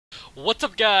What's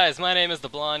up, guys? My name is the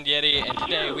Blondyeddy, and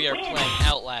today we are playing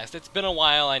Outlast. It's been a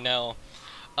while, I know.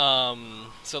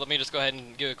 So let me just go ahead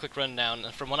and give a quick rundown.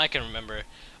 From what I can remember,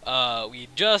 we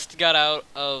just got out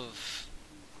of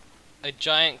a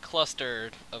giant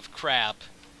cluster of crap,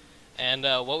 and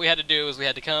what we had to do is we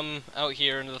had to come out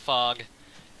here into the fog,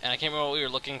 and I can't remember what we were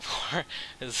looking for.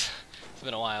 It's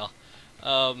been a while.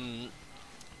 I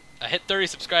hit 30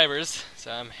 subscribers,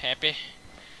 so I'm happy.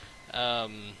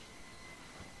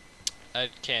 I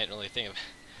can't really think of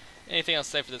anything else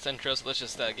to say for this intro, so let's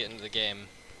just get into the game.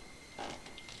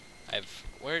 I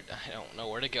don't know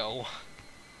where to go.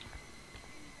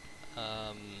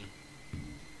 I'm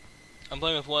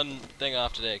playing with one thing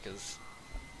off today because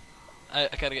I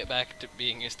gotta get back to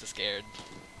being used to scared.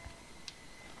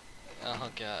 Oh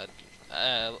god.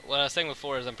 What I was saying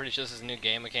before is I'm pretty sure this is a new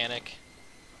game mechanic.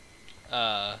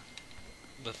 The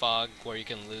fog, where you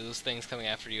can lose things coming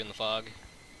after you in the fog.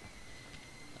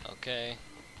 Okay.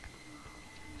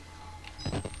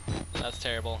 That's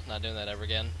terrible. Not doing that ever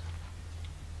again.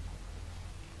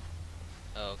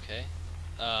 Okay.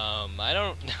 I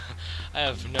don't... I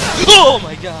have no... Oh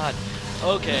my god!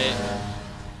 Okay.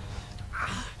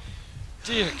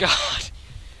 Dear god!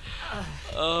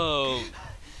 Oh.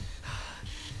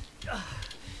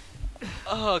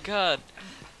 Oh god.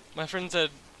 My friend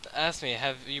asked me,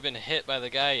 have you been hit by the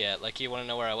guy yet? Like, he wanted to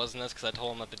know where I was in this, because I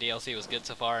told him that the DLC was good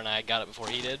so far, and I got it before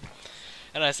he did.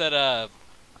 And I said,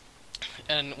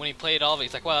 and when he played all of it,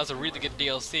 he's like, wow, that was a really good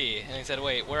DLC. And he said,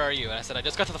 wait, where are you? And I said, I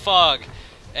just got to the fog.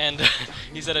 And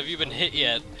he said, have you been hit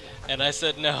yet? And I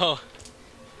said, no.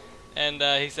 And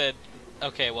he said,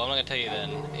 okay, well, I'm not going to tell you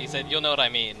then. He said, you'll know what I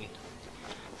mean.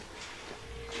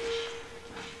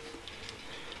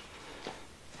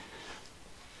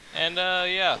 And,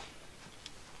 yeah.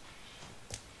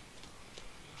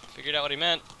 Figured out what he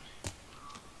meant.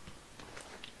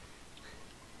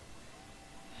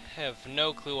 I have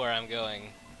no clue where I'm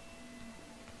going.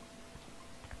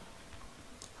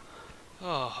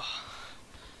 Oh,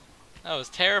 that was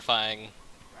terrifying.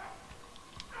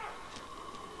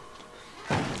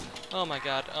 Oh my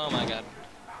god, oh my god.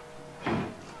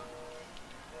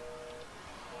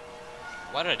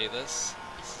 Why did I do this?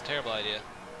 This is a terrible idea.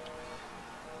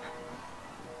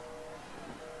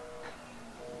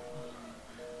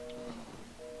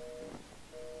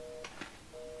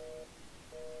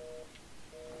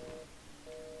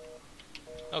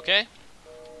 Okay.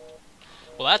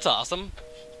 Well, that's awesome.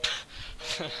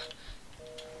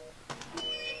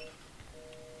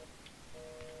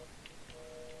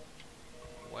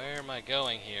 Where am I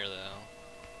going here, though?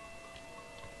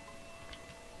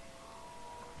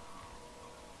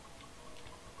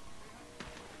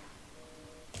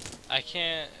 I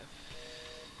can't...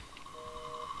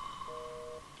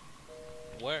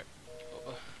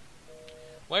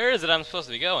 Where is it I'm supposed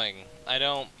to be going? I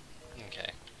don't...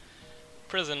 Okay.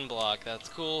 Prison block, that's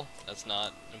cool. That's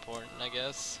not important, I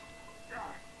guess.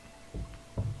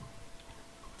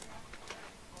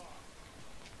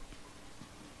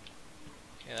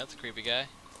 Okay, that's a creepy guy.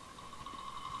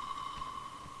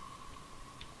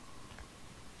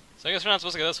 So I guess we're not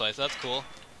supposed to go this way, so that's cool.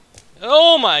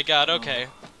 Oh my god, okay.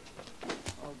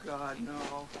 Oh god,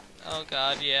 no. Oh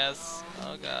god, yes.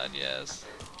 Oh god, yes.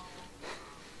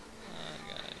 Oh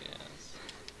god, yes.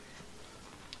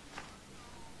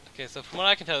 Okay, so from what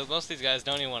I can tell, most of these guys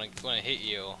don't even want to hit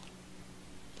you.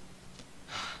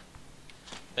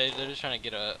 They're just trying to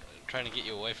get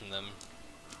you away from them.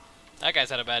 That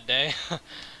guy's had a bad day.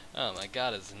 Oh my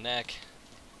god, his neck.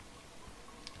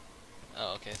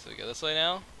 Oh, okay, so we go this way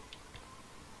now.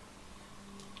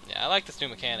 Yeah, I like this new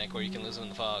mechanic where you can lose them in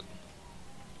the fog.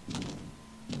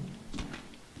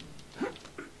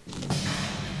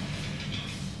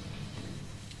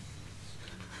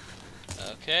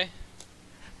 Okay.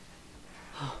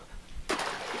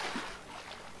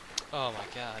 Oh my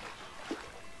god.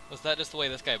 Was that just the way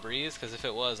this guy breathes? Because if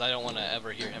it was, I don't want to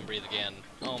ever hear him breathe again.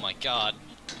 Oh my god.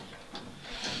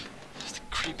 Just the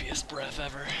creepiest breath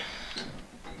ever.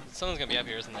 Someone's gonna be up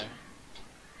here, isn't there?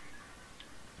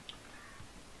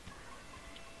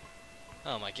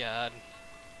 Oh my god.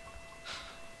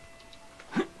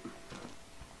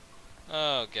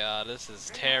 Oh god, this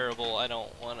is terrible. I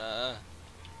don't wanna...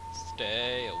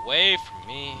 Stay away from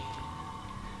me.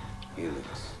 He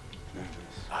looks nervous.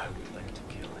 I would like to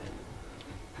kill him.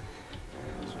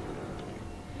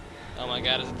 Oh my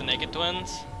god, is it the Naked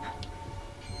Twins?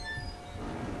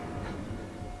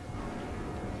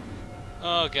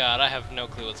 Oh god, I have no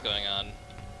clue what's going on.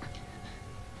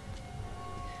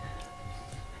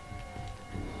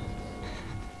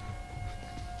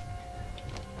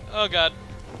 Oh god.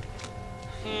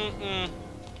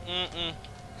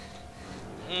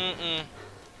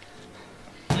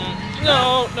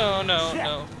 No, no, no,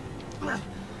 no.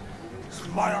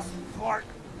 Smile sport.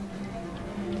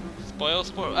 Spoil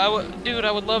sport. Dude,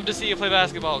 I would love to see you play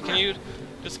basketball. Can you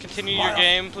just continue your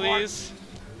game, please?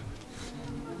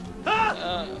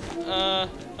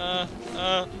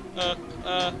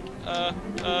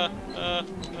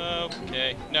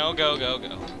 Okay. No, go, go,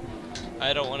 go.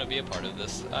 I don't want to be a part of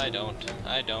this. I don't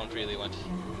really want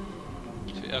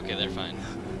to. Okay, they're fine.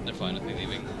 They're fine with me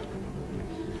leaving.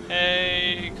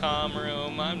 Hey, comm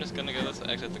room. I'm just gonna go this way.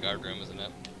 Actually, it's the guard room, isn't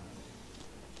it?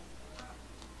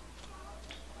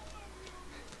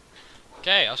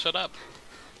 Okay, I'll shut up.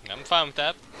 I'm fine with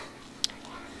that.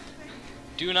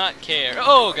 Do not care.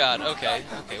 Oh god, okay.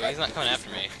 Okay, well he's not coming after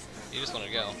me. He just wanted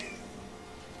to go.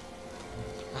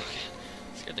 Okay.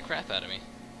 Scared the crap out of me.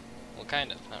 Well,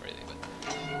 kind of. Not really, but...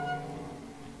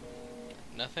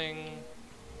 Nothing.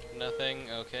 Nothing.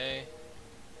 Okay.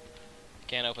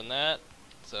 Can't open that.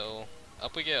 So,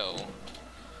 up we go.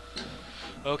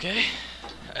 Okay.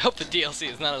 I hope the DLC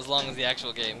is not as long as the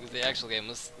actual game, because the actual game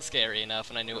was scary enough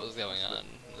and I knew what was going on.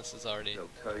 This is already... They'll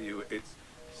tell you it's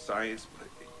science, but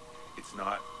it's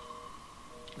not.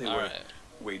 They were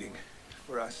waiting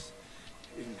for us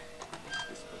in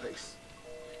this place.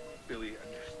 Billy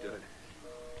understood.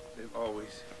 They've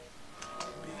always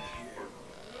been here.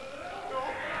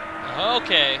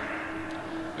 Okay.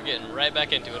 We're getting right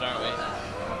back into it, aren't we?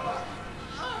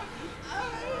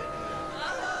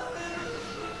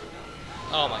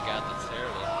 Oh my god, that's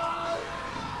terrible.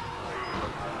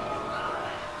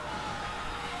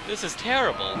 This is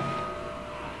terrible.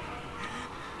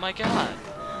 My god.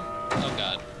 Oh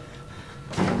god.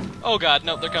 Oh god,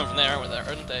 nope, they're coming from there,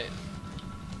 aren't they?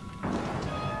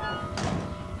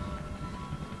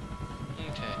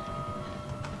 Okay.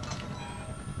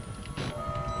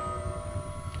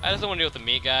 I just don't want to deal with the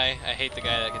meat guy. I hate the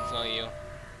guy that can smell you.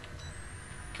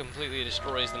 Completely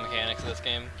destroys the mechanics of this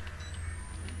game.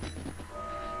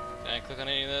 Can I click on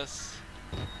any of this?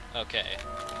 Okay.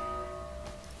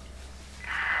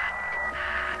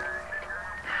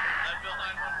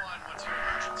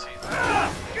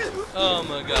 Oh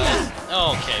my god.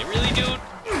 Okay, really, dude?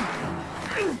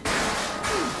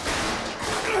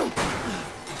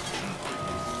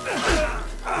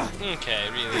 Okay,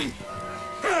 really.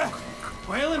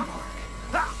 Whalen Park.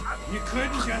 You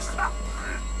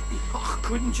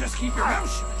couldn't just keep your mouth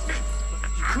shut.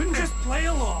 You couldn't just play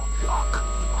along.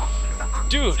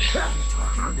 Dude. I'm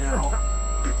talking now.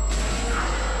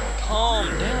 Calm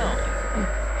down.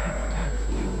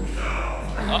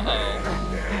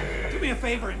 Uh-oh. Do me a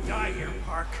favor and die here,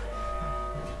 Park.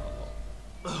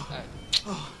 I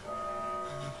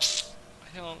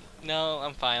don't... No,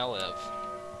 I'm fine, I'll live.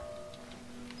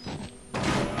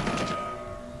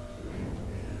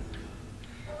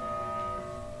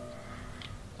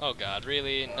 Oh god,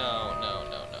 really? No, no,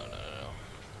 no, no, no, no, no.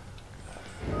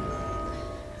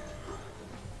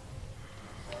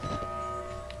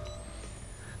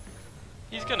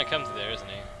 He's gonna come through there, isn't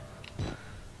he?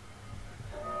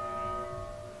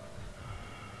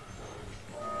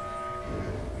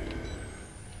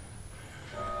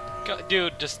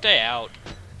 Dude, just stay out.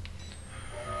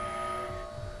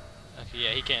 Okay,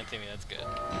 yeah, he can't see me, that's good.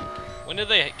 When did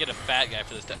they get a fat guy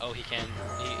for this? Oh, he can.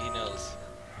 He knows.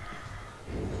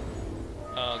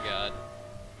 Oh god.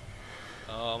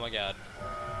 Oh my god.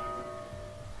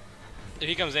 If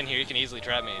he comes in here, he can easily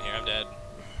trap me in here. I'm dead.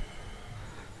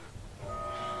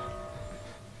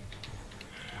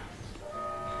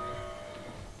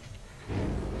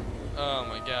 Oh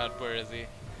my god, where is he?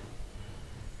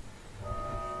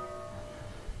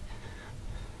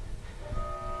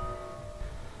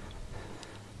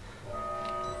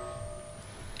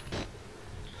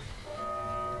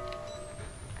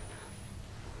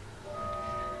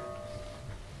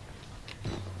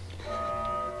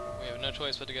 No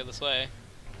choice but to go this way.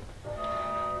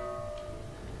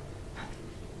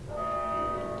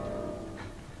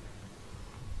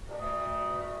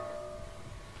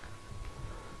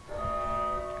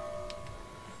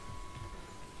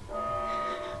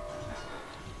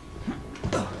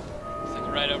 It's like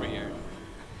right over here.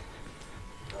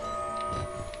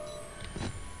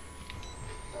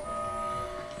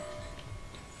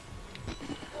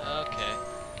 Okay.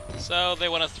 So they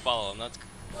want us to follow them. That's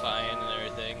fine and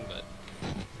everything, but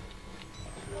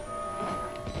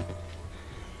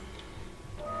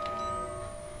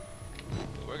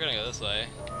we're gonna go this way.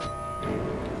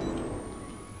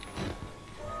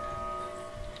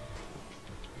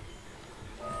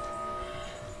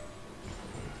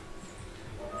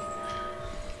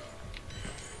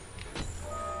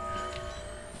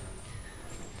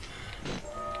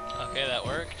 Okay, that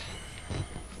worked.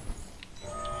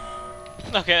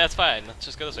 Okay, that's fine. Let's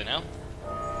just go this way now.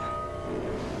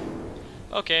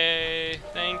 Okay,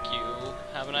 thank you.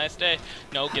 Have a nice day.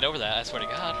 No, get over that, I swear to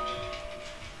God.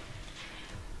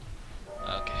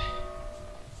 Okay.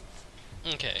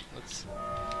 Okay, let's...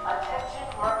 Attention,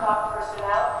 Murkoff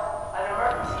personnel. An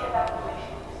emergency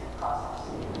evacuation is in process.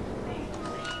 Please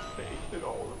proceed. They did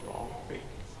all the wrong things.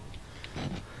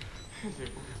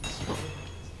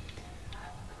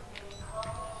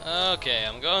 Okay,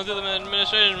 I'm going through the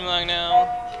administration block now,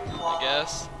 I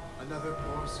guess. Another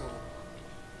poor soul.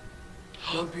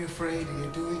 Don't be afraid,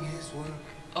 you're doing his work.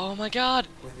 Oh my God!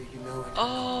 Whether you know it.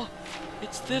 Oh,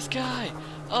 it's this guy.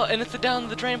 Oh, and it's the down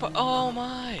the drain part. Oh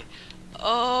my.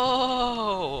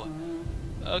 Oh.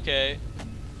 Okay.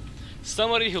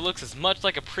 Somebody who looks as much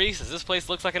like a priest as this place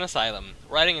looks like an asylum.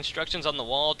 Writing instructions on the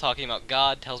wall, talking about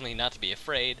God, tells me not to be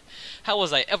afraid. How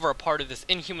was I ever a part of this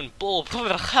inhuman bull?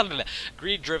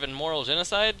 Greed-driven moral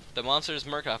genocide? The monsters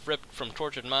Murkoff ripped from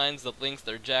tortured minds, the links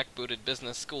their jackbooted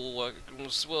business school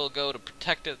will go to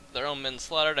protect it, their own men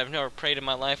slaughtered. I've never prayed in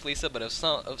my life, Lisa, but if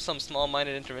some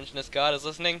small-minded interventionist God is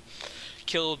listening,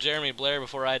 kill Jeremy Blair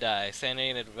before I die. Sanity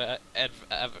and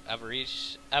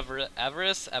avarice, I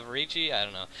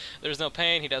don't know. There's no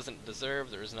pain he doesn't deserve.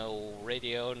 There's no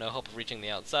radio, no hope of reaching the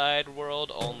outside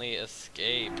world, only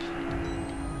escape.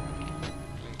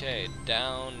 Okay,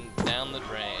 down the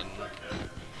drain.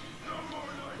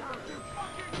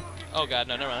 Oh God,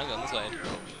 no, never mind. I'm going this way.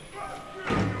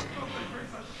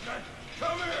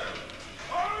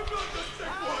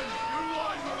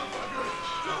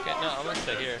 Okay, no, I'm gonna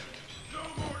stay here.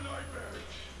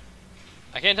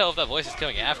 I can't tell if that voice is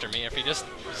coming after me, or if he's just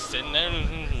sitting there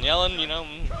and yelling, you know.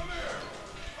 I'm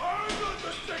not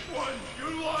the sick one, you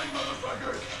lying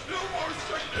motherfuckers! No more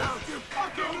sickness! Don't you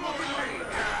fucking move me!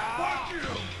 Fuck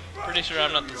you! Pretty sure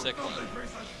I'm not the sick one.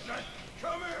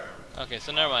 Come here! Okay,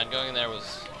 so never mind. Going in there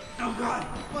was... Oh God!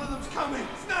 One of them's coming!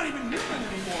 It's not even human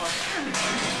anymore!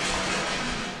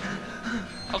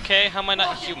 Okay, how am I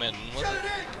not human? What, Shut it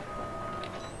in!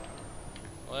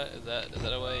 what is that? Is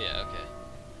that a way? Yeah, okay.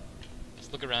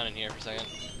 Let's look around in here for a second.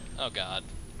 Oh God.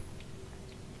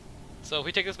 So if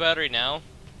we take this battery now,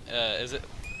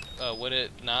 would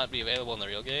it not be available in the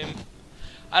real game?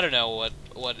 I don't know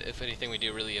what if anything we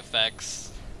do really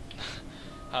affects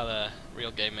how the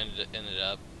real game ended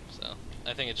up. So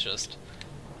I think it's just,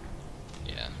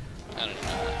 yeah, I don't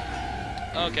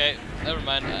know. Okay, never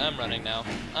mind. I'm running now.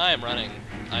 I am running.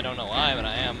 I don't know why, but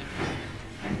I am.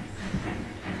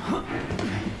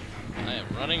 I am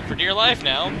running for dear life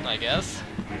now, I guess.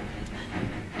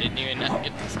 Didn't even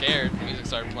get scared. The music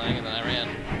started playing and then I ran.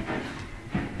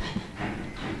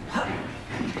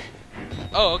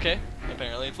 Oh, okay.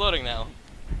 Apparently it's loading now.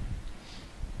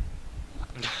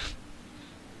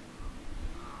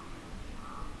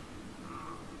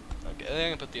 Okay, I think I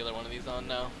can put the other one of these on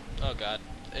now. Oh God,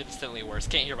 instantly worse.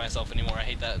 Can't hear myself anymore. I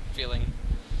hate that feeling.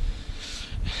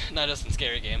 Not just in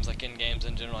scary games, like in games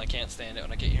in general. I can't stand it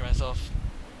when I can't hear myself.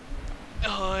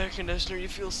 Oh, air conditioner, you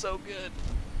feel so good.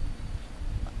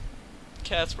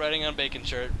 Cat's riding on bacon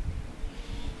shirt.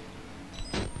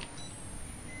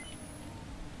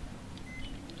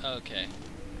 Okay.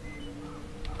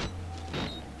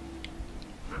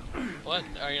 What?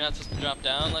 Are you not supposed to drop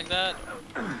down like that?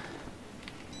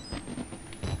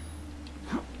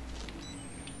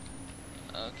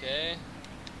 Okay.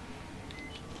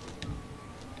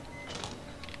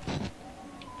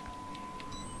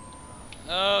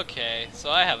 Okay, so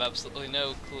I have absolutely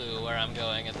no clue where I'm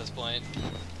going at this point.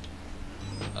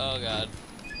 Oh God.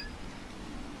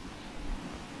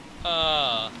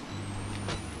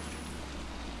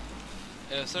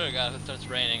 It sort of got if it starts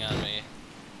raining on me.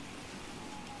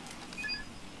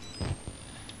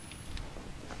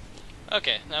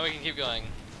 Okay, now we can keep going.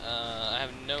 I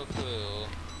have no clue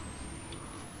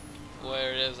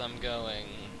where it is I'm going.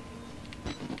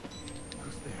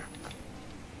 Who's there?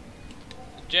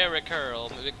 Jerry Curl,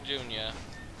 Vic Jr.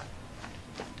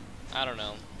 I don't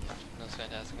know. That's a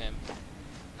fantastic name.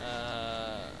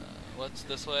 What's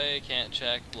this way? Can't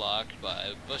check. Blocked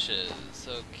by bushes.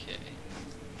 Okay.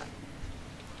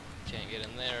 Can't get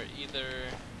in there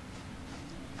either.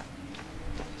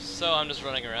 So I'm just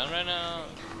running around right now.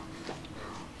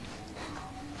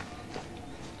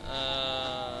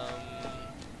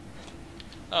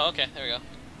 Oh, okay. There we go.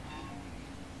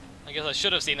 I guess I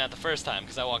should have seen that the first time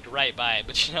because I walked right by it,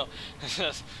 but you know.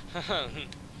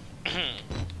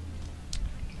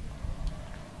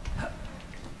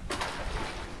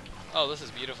 Oh, this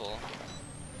is beautiful.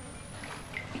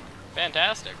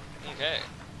 Fantastic. Okay.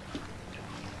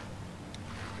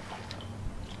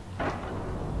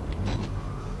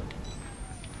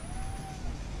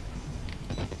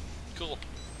 Cool.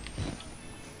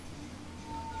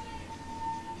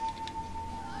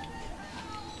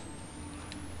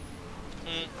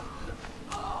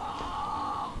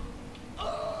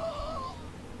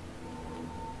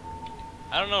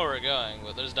 don't know where we're going,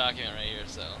 but there's a document right here,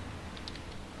 so.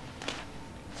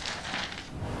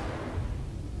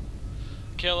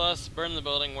 Kill us, burn the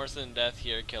building, worse than death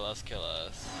here, kill us, kill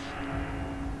us.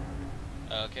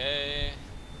 Okay.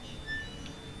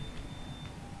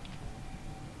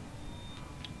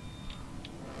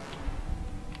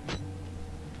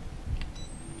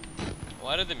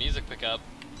 Why did the music pick up?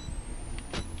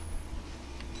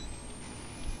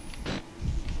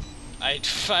 I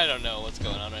don't know what's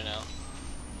going on right now.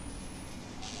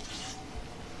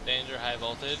 Danger, high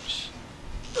voltage.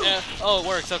 Yeah. Oh, it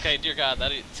works. Okay, dear God,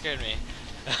 that scared me.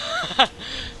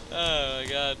 Oh my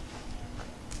God.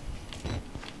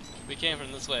 We came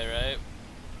from this way, right?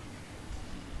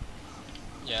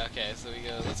 Yeah, okay, so we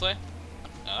go this way?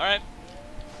 Alright.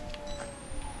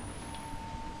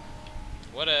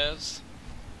 What is?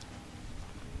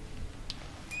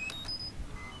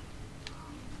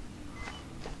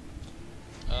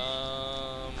 Do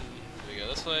we go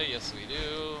this way? Yes, we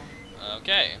do.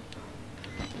 Okay.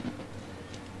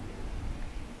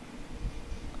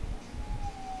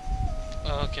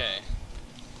 Okay.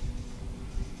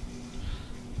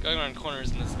 Going around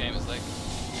corners in this game is like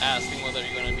asking whether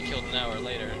you're going to be killed an hour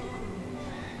later.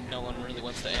 No one really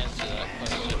wants to answer that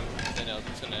question. They know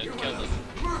it's going to kill them.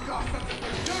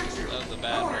 That was a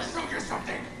bad one. Show you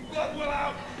something. Blood will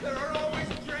out. There are always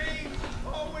drains,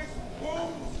 always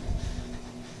wounds.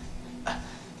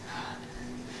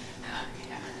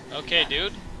 Okay,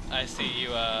 dude. I see you,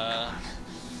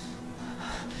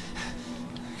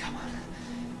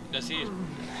 Does he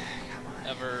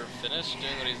ever finish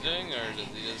doing what he's doing, or does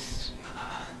he just...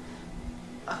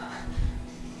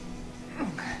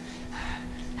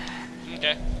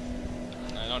 Okay.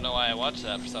 I don't know why I watched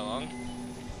that for so long.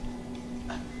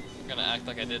 I'm gonna act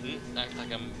like I didn't. Act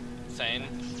like I'm sane.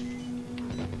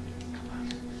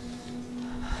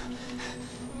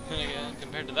 And again,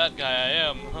 compared to that guy, I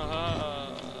am.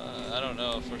 I don't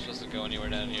know if we're supposed to go anywhere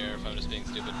down here, if I'm just being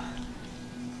stupid.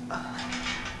 I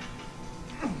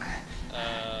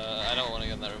don't want to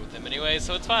go in that room with him anyway,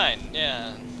 so it's fine.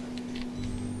 Yeah.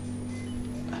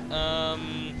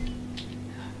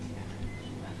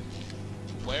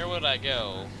 Where would I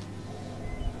go?